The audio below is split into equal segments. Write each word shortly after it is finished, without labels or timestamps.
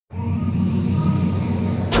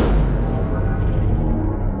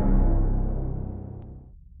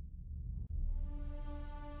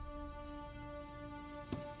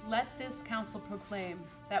Council proclaim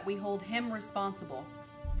that we hold him responsible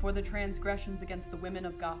for the transgressions against the women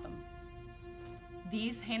of Gotham.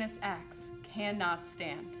 These heinous acts cannot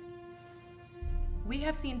stand. We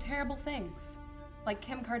have seen terrible things, like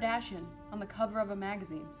Kim Kardashian on the cover of a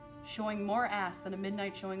magazine, showing more ass than a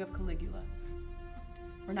midnight showing of Caligula.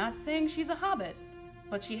 We're not saying she's a hobbit,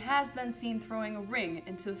 but she has been seen throwing a ring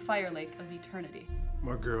into the fire lake of eternity.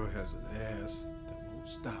 My girl has an ass that won't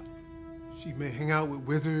stop. She may hang out with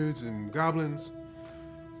wizards and goblins.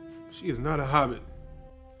 She is not a hobbit.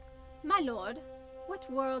 My lord, what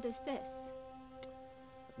world is this?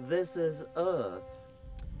 This is Earth.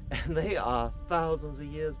 And they are thousands of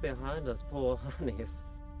years behind us, poor honeys.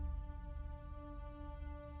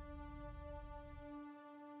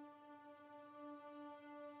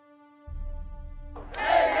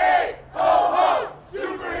 Hey, hey, ho, ho!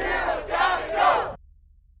 Superheroes gotta go!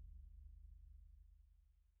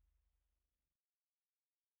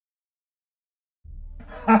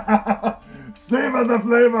 Savor the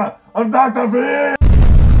flavor of Dr. V!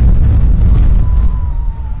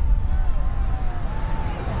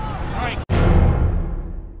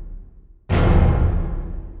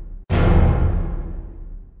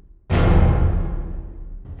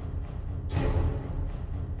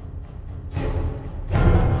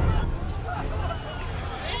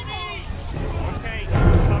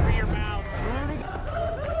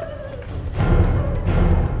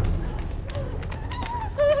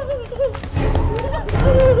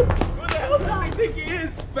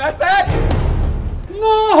 Fatbat!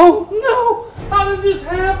 No! No! How did this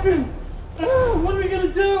happen? What are we gonna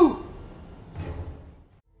do?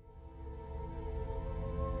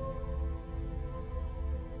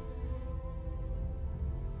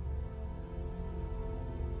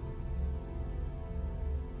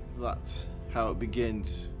 That's how it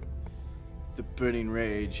begins. The burning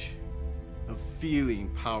rage of feeling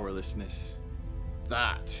powerlessness.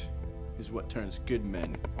 That is what turns good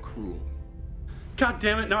men cruel. God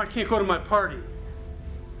damn it, now I can't go to my party.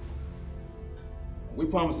 We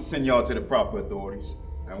promise to send y'all to the proper authorities,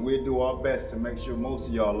 and we'll do our best to make sure most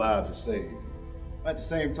of y'all lives are saved. At the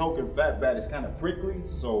same token, Fatbat is kind of prickly,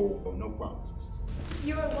 so no promises.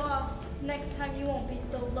 You're lost. Next time you won't be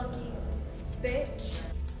so lucky, bitch.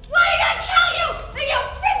 Why did I kill you? You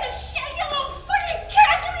piece of shit, you little fucking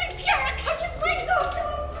cat! Give me a carrot, cut your brains off, dude!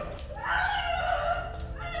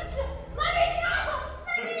 Let me go!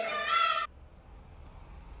 Let me go!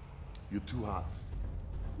 You're too hot.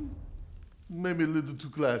 Maybe a little too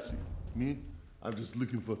classy. Me? I'm just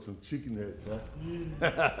looking for some chicken heads,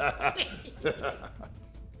 huh?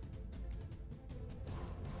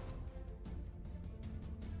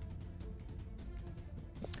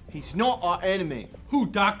 He's not our enemy. Who,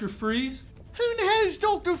 Dr. Freeze? Who in the hell is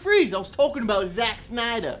Dr. Freeze? I was talking about Zack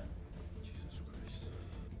Snyder. Jesus Christ.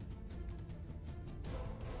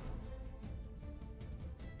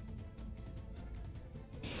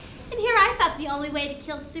 And here I thought the only way to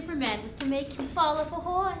kill Superman was to make him fall off a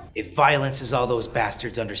horse. If violence is all those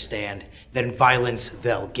bastards understand, then violence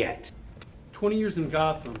they'll get. 20 years in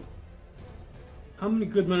Gotham. How many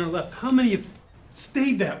good men are left? How many have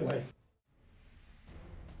stayed that way?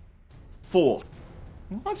 4.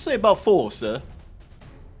 I'd say about 4, sir.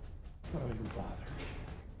 Don't even bother.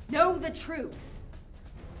 Know the truth.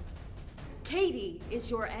 Katie is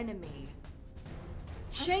your enemy.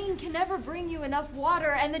 Shane can never bring you enough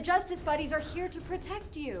water, and the Justice Buddies are here to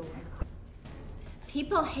protect you.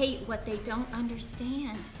 People hate what they don't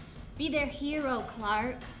understand. Be their hero,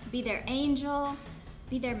 Clark. Be their angel.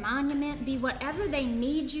 Be their monument. Be whatever they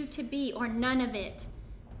need you to be, or none of it.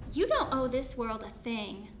 You don't owe this world a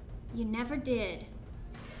thing. You never did.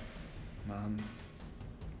 Mom,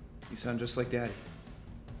 you sound just like Daddy.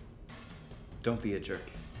 Don't be a jerk.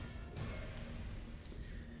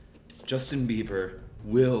 Justin Bieber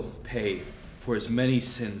will pay for his many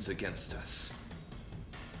sins against us.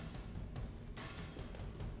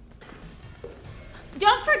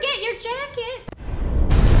 Don't forget your jacket.